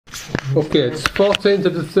Okay, it's 14th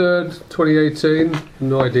of the 3rd, 2018.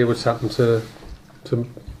 No idea what's happened to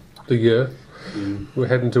the year. We're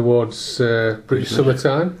heading towards British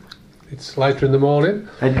summertime. It's lighter in the morning.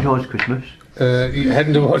 Heading towards Christmas.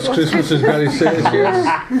 Heading towards Christmas, as Gary says,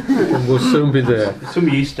 yes. And we'll soon be there. Some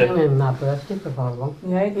Easter. And my birthday before long.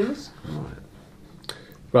 Yeah, it is.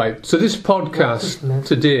 Right, so this podcast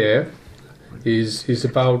today is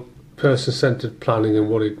about person-centred planning and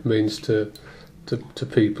what it means to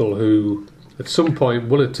people who at some point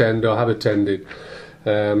will attend or have attended.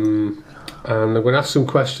 And I'm going to ask some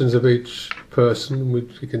questions of each person,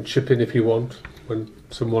 which you can chip in if you want when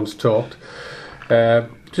someone's talked.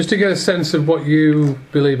 Just to get a sense of what you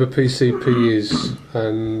believe a PCP is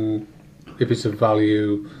and if it's of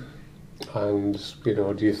value, and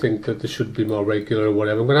do you think that there should be more regular or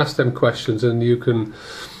whatever. I'm going to ask them questions and you can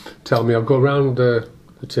tell me. I'll go around the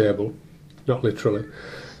table, not literally.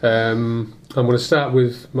 I'm going to start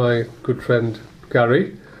with my good friend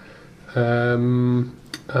Gary, and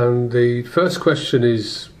the first question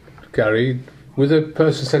is, Gary, with a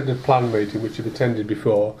person-centred plan meeting which you've attended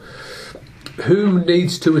before, who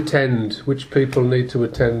needs to attend? Which people need to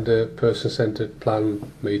attend a person-centred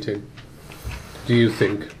plan meeting, do you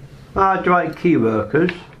think? Direct key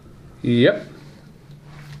workers. Yep.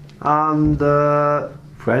 And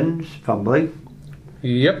friends, family.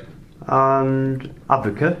 Yep. And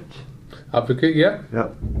advocate. Advocate, yeah.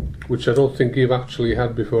 Yep. Which I don't think you've actually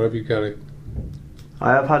had before, have you, Gary?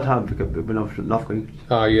 I have had advocate, but nothing.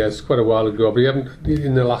 Ah, yes, quite a while ago. But you haven't,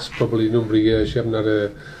 in the last probably number of years, you haven't had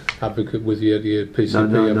a advocate with your PCP,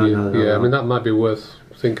 have you? No. I mean, that might be worth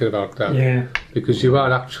thinking about that. Yeah. Because you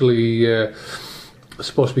are actually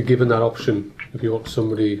supposed to be given that option if you want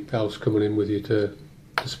somebody else coming in with you to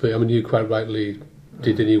speak. I mean, you quite rightly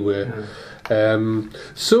did anyway. Yeah.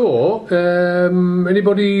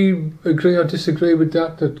 Anybody agree or disagree with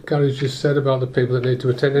that Gary's just said about the people that need to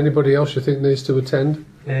attend? Anybody else you think needs to attend?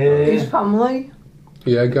 His family.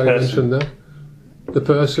 Yeah, Gary mentioned that. The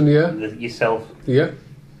person, yeah? Yourself. Yeah.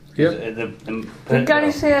 Yeah. Did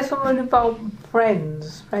Gary say something about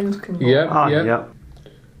friends? Friends can go. Yeah.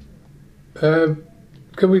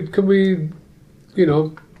 Can we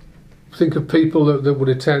think of people that would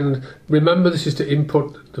attend? Remember, this is to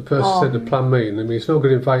input the person-centred plan meeting. I mean, it's no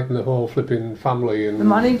good inviting the whole flipping family and the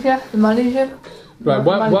manager. Right.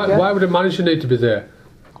 Why would a manager need to be there?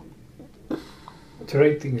 To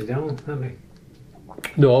write things down, aren't they?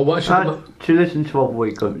 No. Why should to listen to what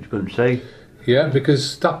we're going to say? Yeah,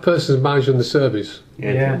 because that person's managing the service.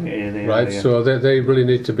 Yeah. Right. So they really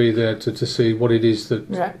need to be there to see what it is that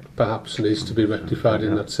perhaps needs to be rectified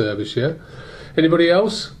in that service. Yeah. Anybody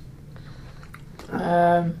else?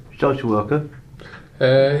 Social worker.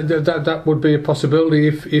 That would be a possibility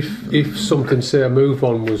if something, say a move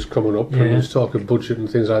on was coming up and was talk of budget and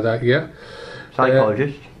things like that. Yeah.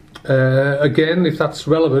 Psychologist. Again, if that's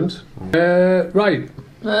relevant. Right.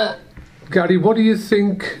 Gary, what do you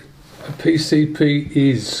think a PCP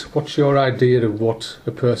is? What's your idea of what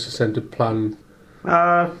a person-centred plan?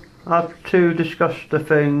 I've to discuss the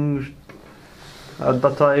things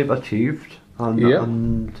that I've achieved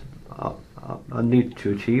and I need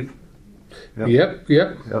to achieve. Yep.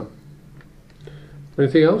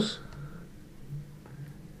 Anything else?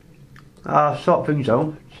 Sort things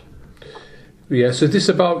out. Yeah, so this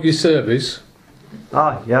about your service?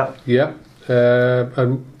 Yeah. Yeah.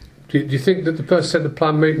 And do you think that the person-centred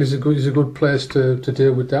plan meeting is a good place to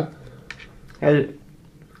deal with that?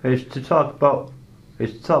 It's to talk about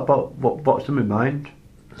what's in my mind.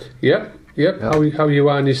 Yep. How you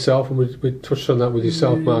are in yourself, and we touched on that with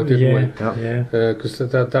yourself, Mark, didn't we? Yeah. Because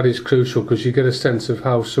that is crucial, because you get a sense of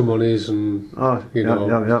how someone is and how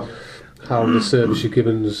the service you're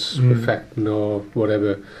given's affecting or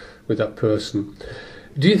whatever with that person.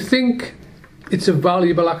 Do you think it's a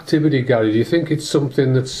valuable activity, Gary? Do you think it's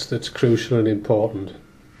something that's crucial and important?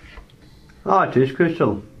 It is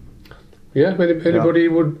crucial. Yeah. Anybody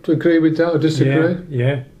would agree with that or disagree?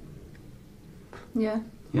 Yeah.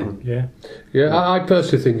 I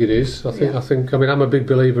personally think it is. I mean, I'm a big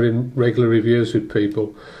believer in regular reviews with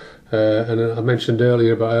people, and I mentioned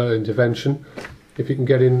earlier about early intervention. If you can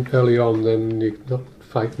get in early on, then you're not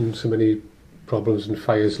fighting so many problems and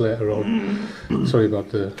fires later on. Sorry about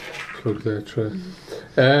the plug there, Trey.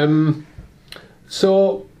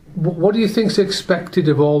 So, what do you think's expected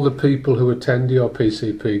of all the people who attend your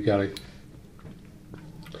PCP, Gary?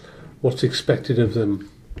 What's expected of them?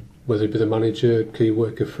 Whether it be the manager, key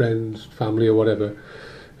worker, friends, family or whatever.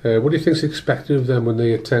 What do you think's expected of them when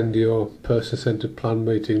they attend your person-centred plan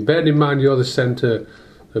meeting? Bearing in mind you're the centre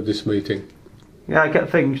of this meeting. Yeah, get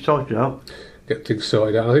things sorted out. get things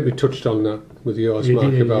sorted out. I think we touched on that with yours, You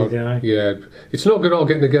Mark, did, about yeah. it's not good all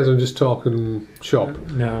getting together and just talking shop.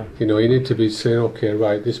 No. You know, you need to be saying, okay,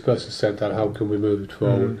 right, this person said that, how can we move it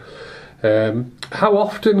forward? How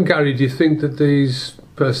often, Gary, do you think that these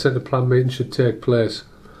person-centred plan meetings should take place?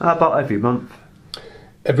 About every month.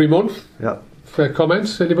 Every month? Yeah. Fair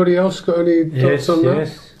comments. Anybody else got any thoughts on that?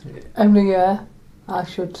 Yes. Every year, I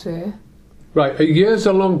should say. Right, a year's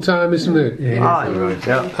a long time, isn't it? Yeah. Right.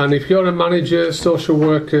 Yeah. And if you're a manager, social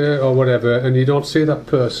worker or whatever, and you don't see that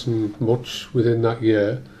person much within that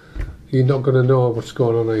year, you're not going to know what's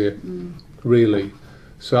going on, are you? Really?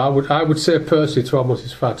 So I would say personally 12 months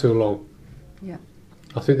is far too long. Yeah.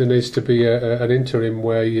 I think there needs to be an interim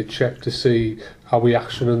where you check to see are we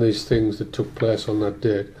actioning these things that took place on that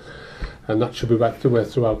date, and that should be right the way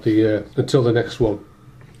throughout the year until the next one.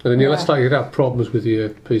 And then you're less likely to have problems with your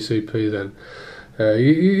PCP then.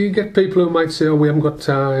 You get people who might say, oh, we haven't got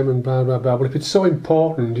time and blah, blah, blah. But if it's so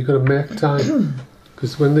important, you've got to make time.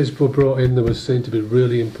 Because when these were brought in, they were seen to be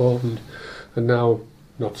really important. And now,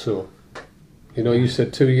 not so. You know, you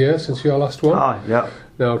said 2 years since your last one. Yeah.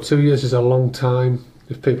 Now, 2 years is a long time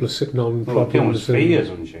if people are sitting on problems. Jen was 3 years,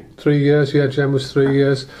 wasn't she? 3 years, yeah, Jen was 3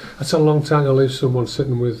 years. That's a long time to leave someone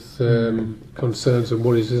sitting with concerns and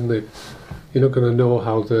worries, isn't it? You're not going to know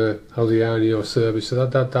how they are in your service, so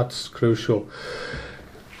that's crucial.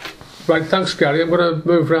 Right, thanks, Gary. I'm going to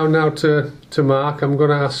move round now to Mark. I'm going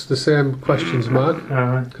to ask the same questions, Mark,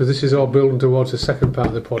 because this is all building towards the second part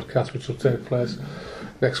of the podcast, which will take place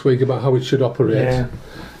next week, about how it should operate.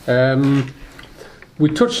 Yeah. We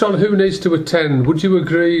touched on who needs to attend. Would you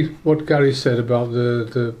agree what Gary said about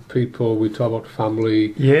the people? We talk about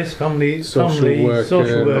family. Yes, family, social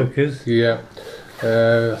workers. Yeah.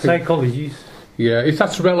 Psychologists. Yeah, if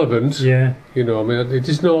that's relevant, Yeah. you know, I mean, it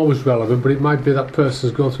isn't always relevant, but it might be that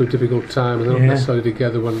person's going through a difficult time and they're not necessarily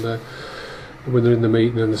together when they're in the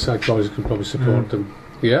meeting, and the psychologist can probably support them.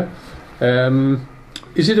 Yeah.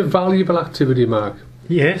 Is it a valuable activity, Mark?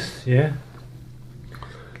 Yes. Yeah.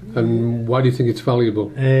 And why do you think it's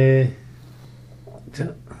valuable? Take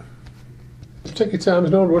your time,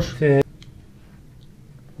 there's no rush.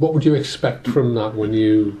 What would you expect from that when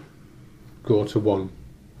you go to one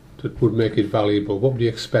that would make it valuable? What would you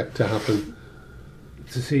expect to happen?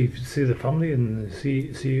 To see the family and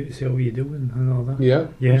see how you're doing and all that. Yeah?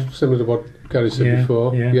 Yeah. Similar to what Gary said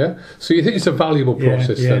before. Yeah. So you think it's a valuable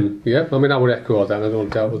process yeah. then? Yeah? I mean, I would echo that, and I don't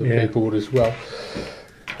doubt other people would as well.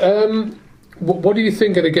 What do you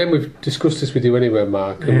think, and again we've discussed this with you anyway,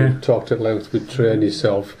 Mark, and we've talked at length with Train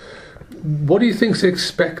yourself, what do you think's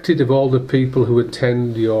expected of all the people who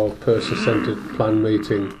attend your person-centred plan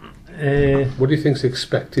meeting? What do you think's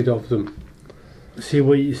expected of them? See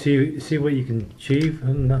what you can achieve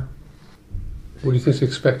and that. What do you think's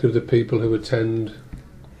expected of the people who attend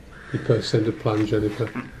your person-centred plan, Jennifer?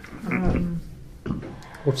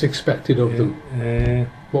 What's expected of them?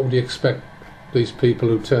 What would you expect these people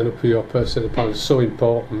who turn up for your person-centred plan? It's so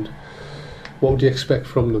important. What would you expect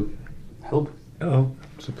from them? Help. Oh.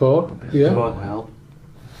 Support? Yeah. Support, help.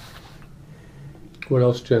 What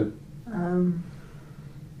else, Jen?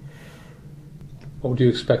 What would you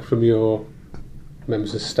expect from your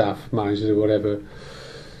members of staff, managers or whatever,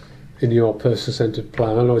 in your person-centred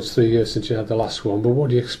plan? I know it's 3 years since you had the last one, but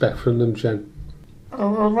what do you expect from them, Jen? I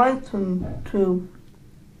would like them to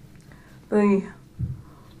be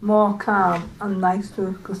more calm and nice to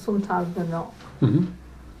us, because sometimes they're not.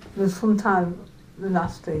 Because sometimes they're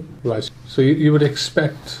nasty. Right, so you would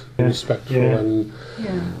expect respectful and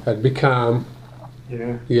be calm.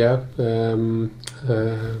 Yeah.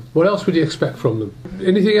 What else would you expect from them?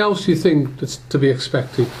 Anything else you think that's to be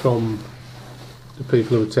expected from the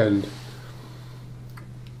people who attend?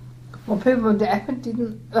 Well, people with the effort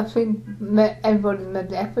I think everybody made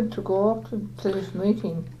the effort to go to this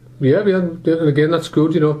meeting. Yeah, and again, that's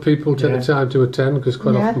good. You know, people take the time to attend, because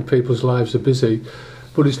quite often people's lives are busy.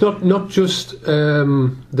 But it's not just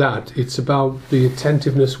that. It's about the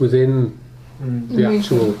attentiveness within the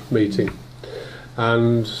actual meeting.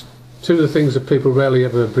 And two of the things that people rarely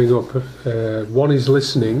ever bring up, one is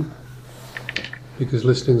listening, because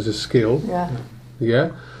listening is a skill.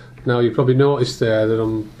 Yeah. Now, you probably noticed there that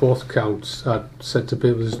on both counts I said to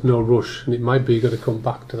people there's no rush, and it might be you've got to come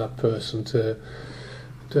back to that person to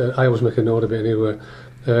I always make a note of it anyway.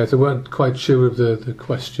 If they weren't quite sure of the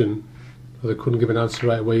question, or they couldn't give an answer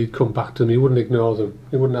right away, you'd come back to them. You wouldn't ignore them.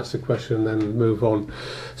 You wouldn't ask the question and then move on.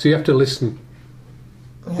 So you have to listen.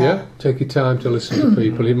 Yeah? Take your time to listen to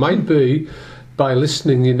people. It might be by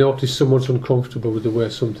listening you notice someone's uncomfortable with the way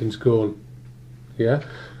something's going. Yeah?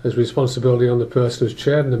 There's responsibility on the person who's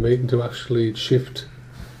chairing the meeting to actually shift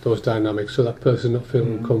those dynamics so that person's not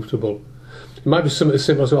feeling uncomfortable. It might be something as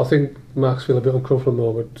simple as, well, I think Mark's feeling a bit uncomfortable at the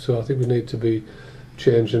moment, so I think we need to be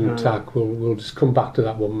changing tack. We'll just come back to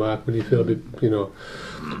that one, Mark, when you feel a bit,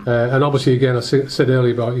 and obviously, again, I said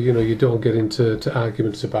earlier about, you don't get into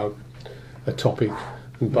arguments about a topic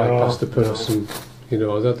and bypass the person.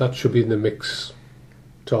 That should be in the mix,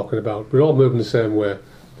 talking about. We're all moving the same way,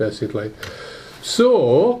 basically.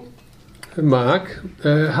 So, Mark,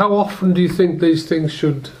 how often do you think these things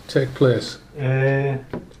should take place?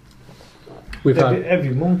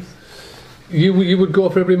 Every month. You would go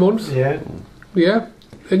for every month? Yeah. Yeah.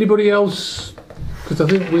 Anybody else? Because I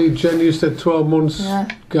think Jen, you said 12 months. Yeah.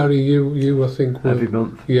 Gary, you I think were, Every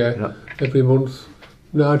month. Yeah, every month.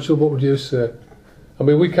 Nigel, what would you say? I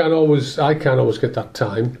mean, I can't always get that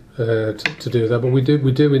time to do that, but we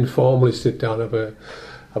do informally sit down and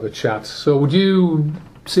have a chat. So would you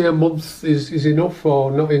say a month is enough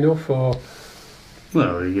or not enough, or?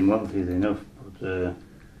 Well, a month is enough, but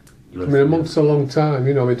I mean, a month's a long time,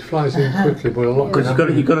 it flies in quickly, but a lot. Because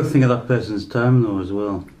you've got to think of that person's time though as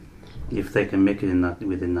well. If they can make it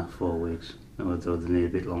within that 4 weeks, or they need a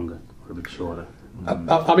bit longer or a bit shorter.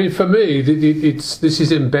 I mean, for me, this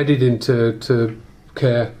is embedded into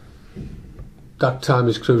care. That time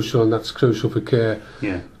is crucial, and that's crucial for care.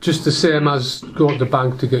 Yeah. Just the same as going to the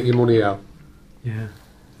bank to get your money out. Yeah.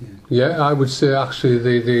 Yeah, I would say actually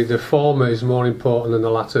the former is more important than the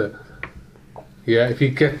latter. Yeah, if you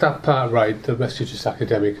get that part right, the rest is just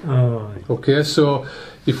academic. Oh. Okay, so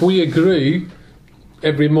if we agree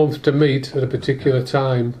every month to meet at a particular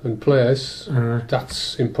time and place,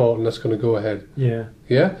 that's important, that's going to go ahead. Yeah.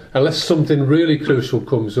 Yeah, unless something really crucial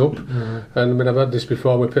comes up, and I mean, I've had this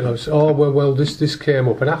before where people say, oh, well, this came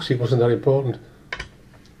up, and actually it wasn't that important,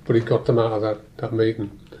 but it got them out of that meeting.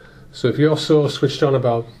 So if you're so switched on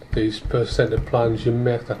about these person-centred plans, you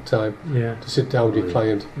make that time to sit down with your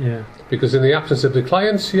client. Yeah. Because in the absence of the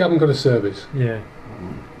clients, you haven't got a service. Yeah.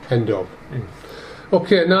 End of.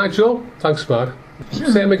 Okay, Nigel, thanks, Mark.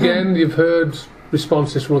 Same again, you've heard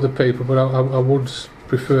responses from other people, but I would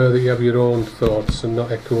prefer that you have your own thoughts and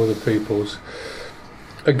not echo other people's.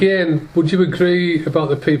 Again, would you agree about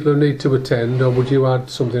the people who need to attend, or would you add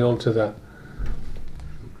something onto that?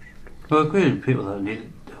 Well, I agree with people that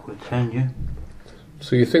need to attend, yeah.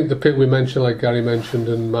 So you think the people we mentioned, like Gary mentioned,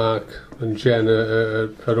 and Mark and Jen,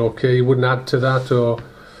 are okay? You wouldn't add to that, or?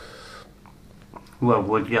 Well,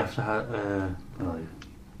 would you have to have?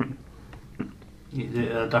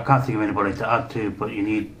 I can't think of anybody to add to, but you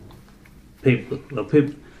need people. Well,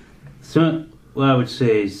 people. So what I would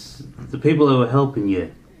say is the people who are helping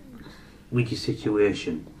you with your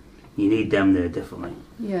situation, you need them there definitely.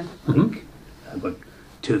 Yeah. Like, I've got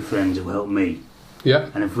 2 friends who help me. Yeah.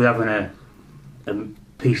 And if we're having a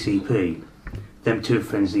PCP, them 2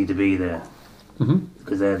 friends need to be there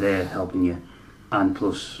because they're there helping you, and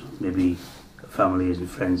plus maybe families and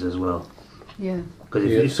friends as well. Yeah. Because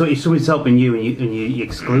if somebody's helping you and you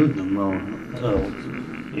exclude them,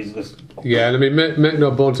 it's just... Yeah, and I mean, make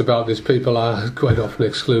no bones about this, people are quite often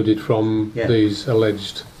excluded from these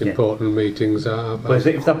alleged important meetings. But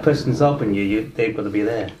if that person's helping you, they've got to be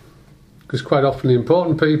there. Because quite often the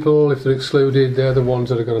important people, if they're excluded, they're the ones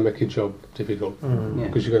that are going to make your job difficult,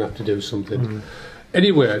 because you're going to have to do something.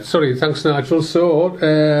 Anyway, sorry, thanks, Nigel. So,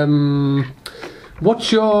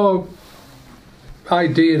 what's your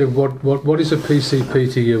idea of what is a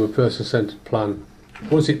PCP to you, a person-centred plan?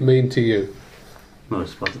 What does it mean to you? Well,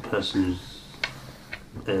 it's about the person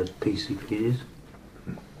who's PCP is.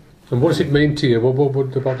 And what does it mean to you?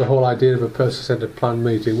 What about the whole idea of a person-centred plan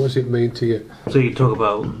meeting? What does it mean to you? So you talk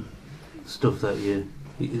about stuff that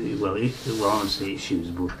well, I don't say issues,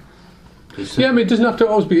 but... Yeah, I mean, it doesn't have to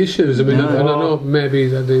always be issues. I mean, and I know maybe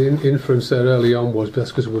that the inference there early on was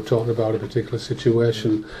that's because we were talking about a particular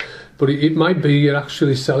situation. But it might be you're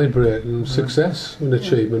actually celebrating success and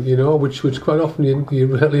achievement, which quite often you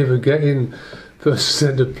rarely ever get in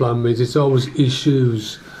person-centred plan meetings. It's always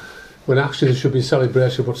issues, when actually there should be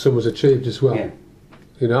celebration of what someone's achieved as well.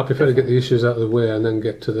 Yeah. I prefer to get the issues out of the way and then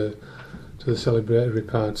get to the celebratory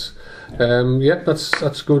parts.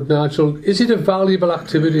 That's good, Nigel. Is it a valuable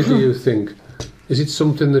activity, do you think? Is it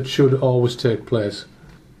something that should always take place?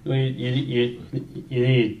 Well, you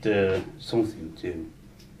need something to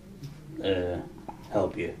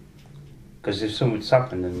help you. Because if something's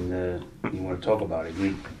happened and you want to talk about it, you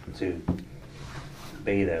need to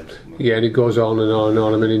be there. Yeah, and it goes on and on and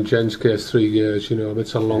on. I mean, in Jen's case, 3 years,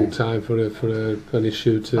 it's a long time for an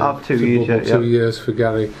issue to... Half 2 years, 2 years for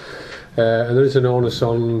Gary. And there is an onus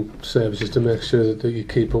on services to make sure that you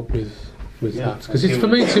keep up with that. Because for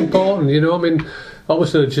me it's important, I mean,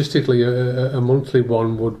 obviously logistically a monthly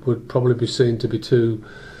one would probably be seen to be too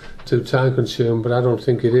too time consuming, but I don't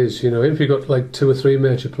think it is. You know, if you've got like 2 or 3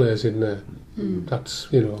 major players in there, that's,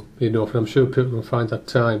 you know, enough, and I'm sure people can find that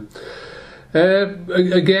time.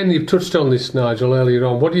 Again, you've touched on this, Nigel, earlier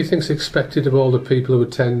on. What do you think's expected of all the people who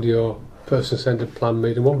attend your person-centred plan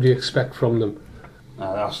meeting? What would you expect from them?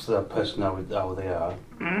 Ask that person how they are,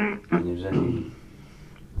 and if there's anything.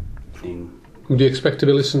 Would you expect to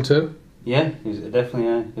be listened to? Yeah, definitely.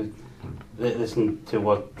 Yeah. They listen to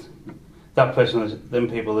what that person, them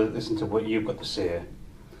people listen to what you've got to say,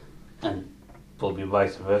 and probably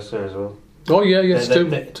vice versa as well. Oh yeah, it's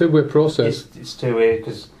two-way process. It's two-way,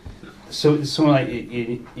 because someone like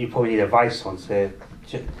you probably need advice on. Say,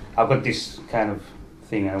 I've got this kind of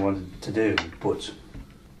thing I wanted to do, but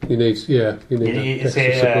you need you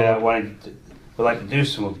say support. I'd like to do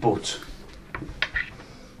something, but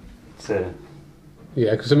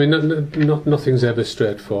yeah, because I mean, nothing's ever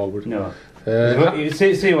straightforward. No.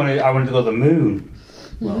 Say I wanted to go to the moon.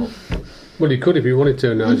 Well, you could if you wanted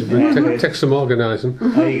to, Nigel, but take some organising.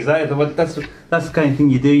 Exactly. But that's the kind of thing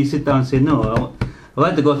you do. You sit down and say, no, I'd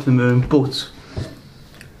like to go to the moon, but...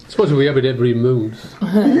 I suppose we have it every moon.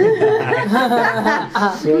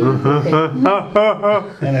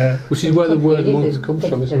 Which is where the word month comes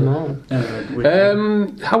from, isn't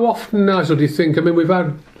it? How often, Nigel, do you think? I mean, we've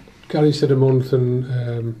had... Gary said a month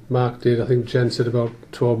and Mark did. I think Jen said about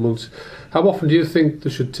 12 months. How often do you think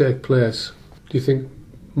this should take place? Do you think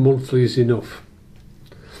monthly is enough?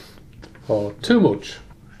 Or too much?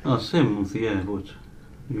 Oh, same month, yeah, but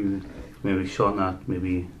maybe shorten that,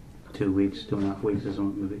 maybe 2 weeks, 2.5 weeks or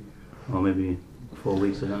something, maybe. Or maybe 4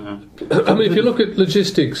 weeks, I don't know. I mean, if you look at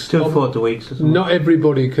logistics... 2 or 4 weeks or something. Not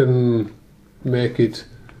everybody can make it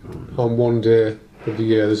on one day of the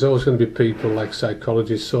year. There's always going to be people like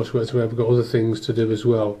psychologists, social workers, who have got other things to do as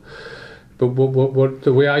well. But what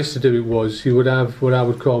the way I used to do it was, you would have what I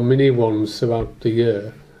would call mini ones throughout the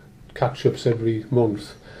year, catch-ups every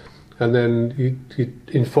month, and then you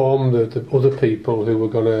inform the other people who were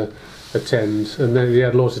going to attend, and then you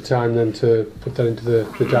had loads of time then to put that into the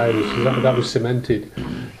diary. So that was cemented,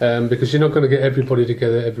 because you're not going to get everybody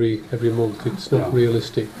together every month. It's not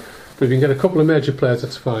realistic. But if you can get a couple of major players,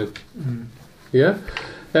 that's fine. Yeah.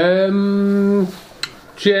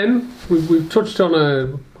 Jen, we've touched on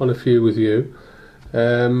a few with you,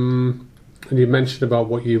 and you mentioned about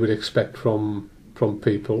what you would expect from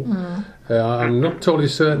people. I'm not totally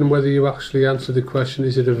certain whether you actually answered the question.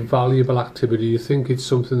 Is it a valuable activity? You think it's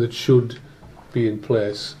something that should be in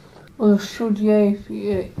place? Well, should you,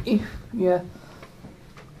 if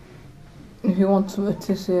you want something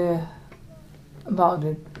to say about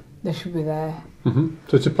it, they should be there.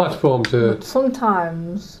 So it's a platform to... But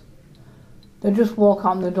sometimes they just walk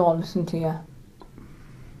out the door and listen to you.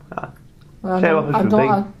 Well,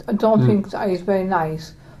 I don't think that is very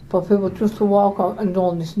nice for people just to walk out and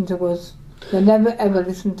don't listen to us. They never ever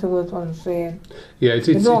listen to us what I'm saying. Yeah,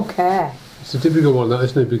 they don't care. It's a difficult one, that,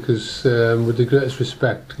 isn't it? Because with the greatest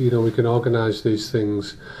respect, you know, we can organise these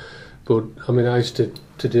things. But I mean, I used to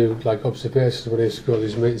do like observations when I used to go to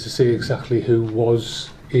these meetings to see exactly who was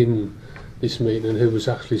in this meeting and who was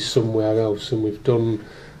actually somewhere else. And we've done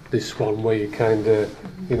this one where you kind of,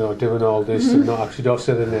 you know, doing all this and not actually don't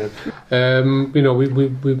say the name. You know,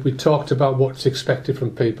 we talked about what's expected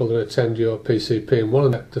from people that attend your PCP, and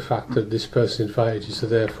one of the fact that this person invited you, so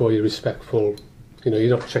therefore you're respectful. You know,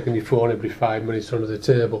 you're not checking your phone every 5 minutes under the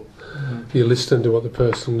table. You're listening to what the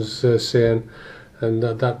person's saying, and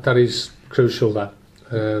that is crucial. That,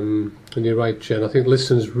 and you're right, Jen. I think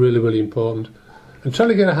listening's really, really important, and trying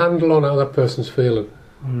to get a handle on how that person's feeling.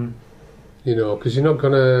 You know, because you're not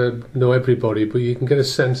going to know everybody, but you can get a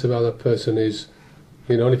sense of how that person is.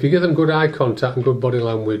 You know, and if you give them good eye contact and good body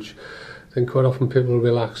language, then quite often people will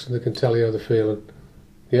relax and they can tell you how they're feeling.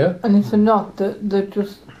 Yeah? And if they're not, they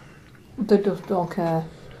just don't care.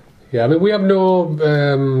 Yeah, I mean, we have no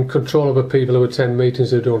control over people who attend meetings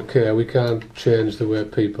who don't care. We can't change the way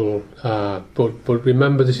people are. But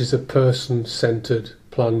remember, this is a person-centred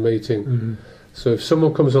planned meeting. So if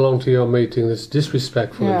someone comes along to your meeting that's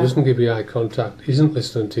disrespectful and doesn't give you eye contact, isn't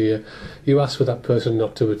listening to you, you ask for that person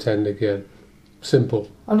not to attend again. Simple.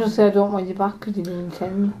 I'll just say I don't want you back because you didn't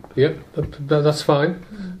attend. Yep, that's fine.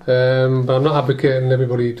 But I'm not advocating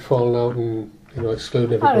everybody falling out and, you know,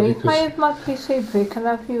 excluding everybody. Harry, I have my PCP. Can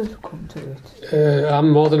I have you to come to it?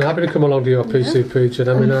 I'm more than happy to come along to your PCP, Jen.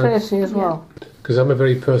 I mean, and Tracy as well. Because I'm a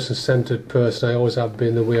very person-centred person. I always have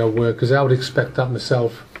been the way I work, because I would expect that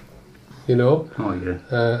myself. You know? Oh, yeah.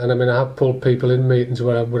 And I mean, I have pulled people in meetings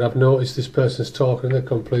where I would have noticed this person's talking and they're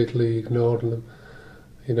completely ignoring them.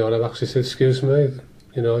 You know, and I've actually said, excuse me,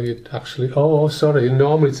 you know, you'd actually, oh, sorry,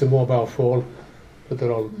 normally it's a mobile phone. that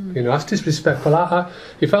they're on. You know, that's disrespectful.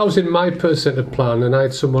 If I was in my person-centred plan and I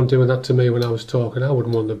had someone doing that to me when I was talking, I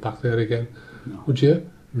wouldn't want them back there again. No. Would you?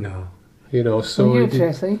 No. You know, so you,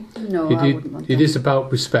 Tracy? No, I wouldn't want that. It is about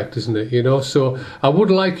respect, isn't it? You know, so I would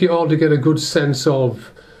like you all to get a good sense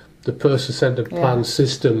of the person-centred plan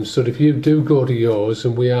system, so that if you do go to yours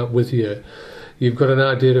and we aren't with you, you've got an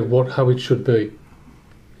idea of how it should be.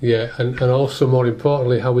 Yeah, and also more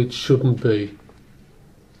importantly, how it shouldn't be.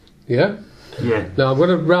 Yeah? Yeah. Now I'm going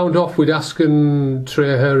to round off with asking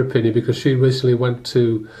Trey her opinion, because she recently went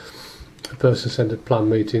to a person-centred plan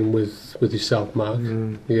meeting with yourself, Mark.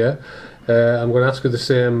 Yeah. I'm going to ask her the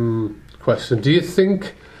same question. Do you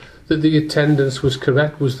think that the attendance was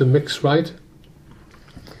correct? Was the mix right?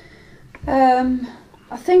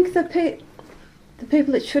 I think the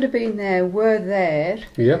people that should have been there were there.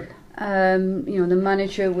 Yeah. You know, the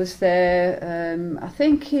manager was there. I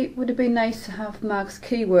think it would have been nice to have Mark's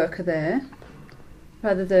key worker there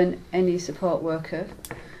rather than any support worker.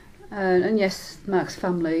 And yes, Mark's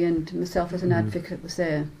family and myself as an advocate was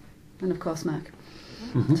there, and of course Mark.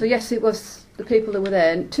 So yes, it was the people that were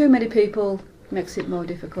there. And too many people makes it more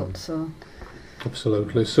difficult. So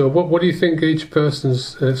absolutely. So what do you think each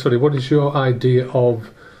person's... what is your idea of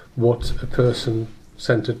what a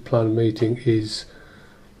person-centred plan meeting is?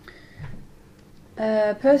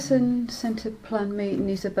 A person-centred plan meeting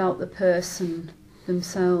is about the person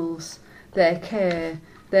themselves, their care,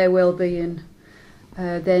 their well-being,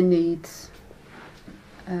 their needs.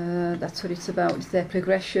 That's what it's about. It's their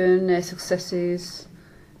progression, their successes,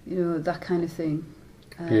 you know, that kind of thing.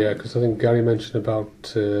 Yeah, because I think Gary mentioned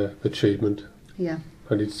about achievement. Yeah.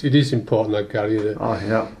 And it is important that, Gary,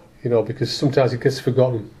 that, you know, because sometimes it gets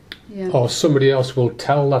forgotten. Yeah. Or somebody else will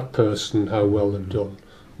tell that person how well they've done,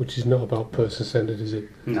 which is not about person-centred, is it?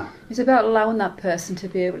 No. It's about allowing that person to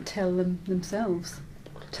be able to tell them themselves,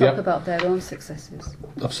 talk about their own successes.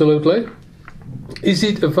 Absolutely. Is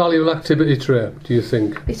it a valuable activity, Trey, do you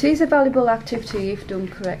think? It is a valuable activity if done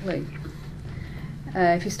correctly.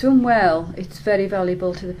 If it's done well, it's very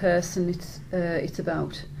valuable to the person it's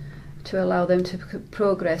about, to allow them to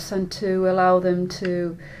progress and to allow them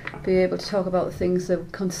to be able to talk about the things they're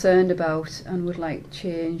concerned about and would like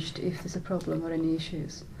changed if there's a problem or any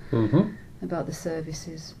issues about the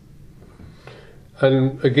services.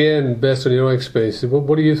 And again, based on your own experience,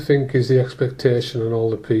 what do you think is the expectation on all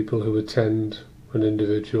the people who attend an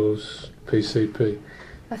individual's PCP?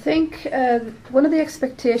 I think one of the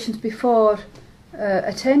expectations before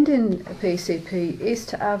attending a PCP is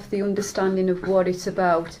to have the understanding of what it's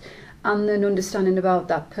about and an understanding about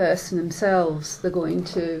that person themselves they're going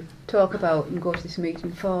to talk about and go to this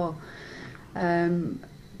meeting for.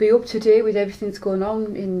 Be up to date with everything that's going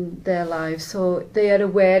on in their lives, so they are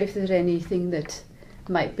aware if there's anything that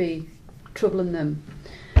might be troubling them.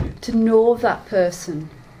 To know that person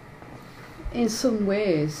in some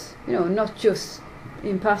ways, you know, not just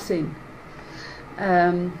in passing.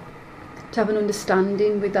 To have an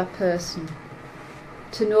understanding with that person,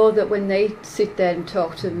 to know that when they sit there and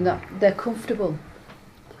talk to them that they're comfortable.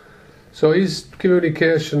 So is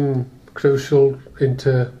communication crucial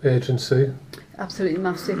inter-agency? Absolutely,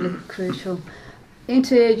 massively crucial.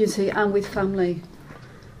 Inter-agency and with family.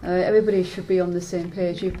 Everybody should be on the same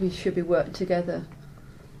page, we should be working together.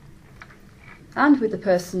 And with the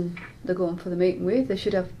person they're going for the meeting with, they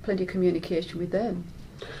should have plenty of communication with them.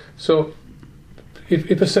 So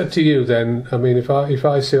if I said to you then, I mean, if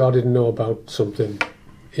I say I didn't know about something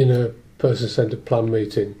in a person-centred plan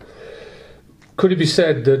meeting, could it be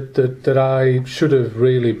said that I should have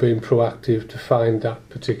really been proactive to find that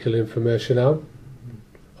particular information out?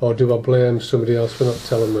 Or do I blame somebody else for not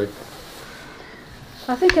telling me?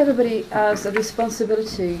 I think everybody has a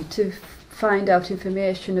responsibility to find out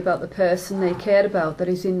information about the person they care about that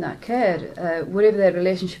is in that care, whatever their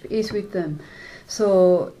relationship is with them.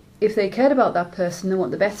 So if they care about that person, they want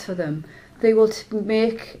the best for them, they will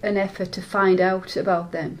make an effort to find out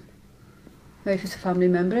about them. If it's a family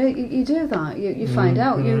member, you do that, you find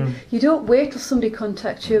out. You don't wait till somebody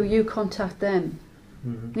contacts you, you contact them.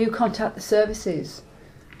 You contact the services.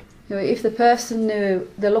 You know, if the person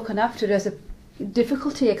they're looking after has a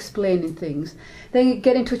difficulty explaining things, then you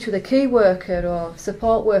get in touch with a key worker or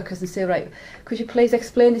support workers and say, right, could you please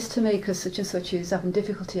explain this to me because such and such is having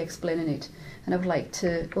difficulty explaining it and I would like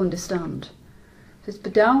to understand. So it's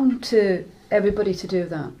down to everybody to do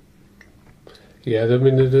that. Yeah, I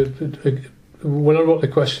mean, when I wrote the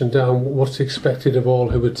question down, what's expected of all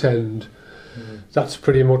who attend, that's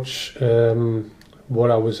pretty much what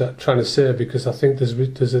I was trying to say, because I think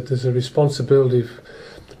there's a responsibility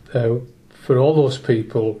for all those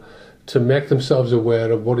people to make themselves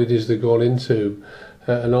aware of what it is they're going into,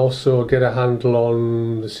 and also get a handle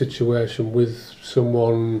on the situation with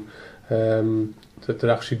someone that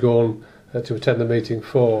they're actually going to attend the meeting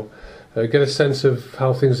for. Get a sense of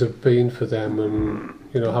how things have been for them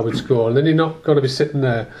and how it's going. And then you're not going to be sitting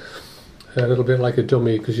there a little bit like a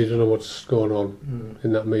dummy because you don't know what's going on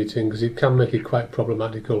in that meeting, because it can make it quite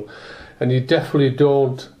problematical. And you definitely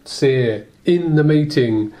don't say in the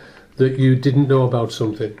meeting that you didn't know about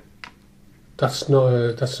something. That's not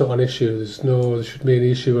an issue. There shouldn't be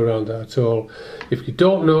any issue around that at all. If you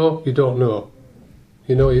don't know, you don't know.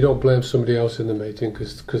 You don't blame somebody else in the meeting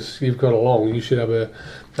because you've got along. You should have a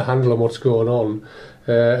handle on what's going on.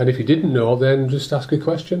 And if you didn't know, then just ask a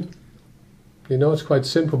question. It's quite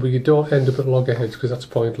simple, but you don't end up at loggerheads because that's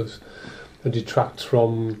pointless and detracts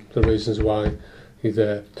from the reasons why you're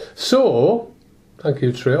there. So, thank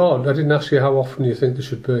you, Trey. Oh, I didn't ask you how often you think there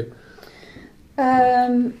should be.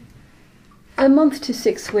 A month to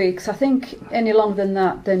 6 weeks. I think any longer than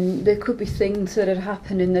that, then there could be things that are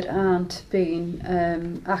happening that aren't being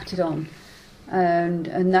acted on,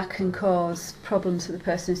 and that can cause problems for the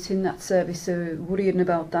person who's in that service. So worrying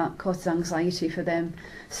about that causes anxiety for them,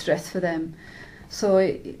 stress for them. So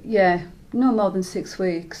no more than 6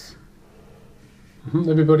 weeks.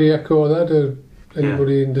 Everybody echo that?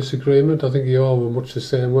 Anybody in disagreement? I think you all were much the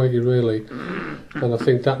same, weren't you, really? And I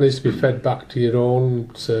think that needs to be fed back to your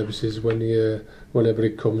own services whenever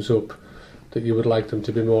it comes up, that you would like them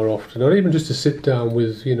to be more often, or even just to sit down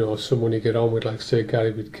with someone you get on with, like say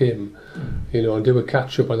Gary with Kim, and do a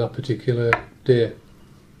catch up on that particular day.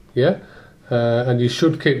 Yeah, and you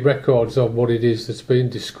should keep records of what it is that's been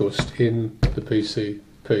discussed in the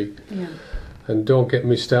PCP. Yeah. And don't get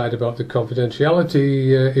me started about the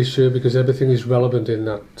confidentiality issue, because everything is relevant in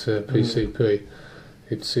that PCP.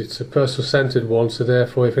 It's a person-centred one, so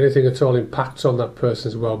therefore if anything at all impacts on that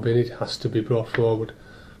person's well-being, it has to be brought forward.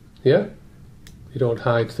 Yeah? You don't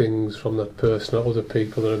hide things from that person or other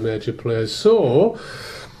people that are major players. So,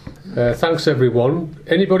 thanks everyone.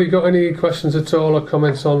 Anybody got any questions at all or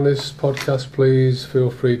comments on this podcast, please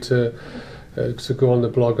feel free to go on the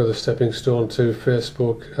blog or the Stepping Stone to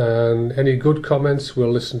Facebook, and any good comments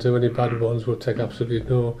we'll listen to, any bad ones we'll take absolutely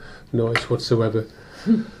no notice whatsoever.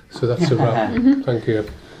 So that's a wrap. Thank you.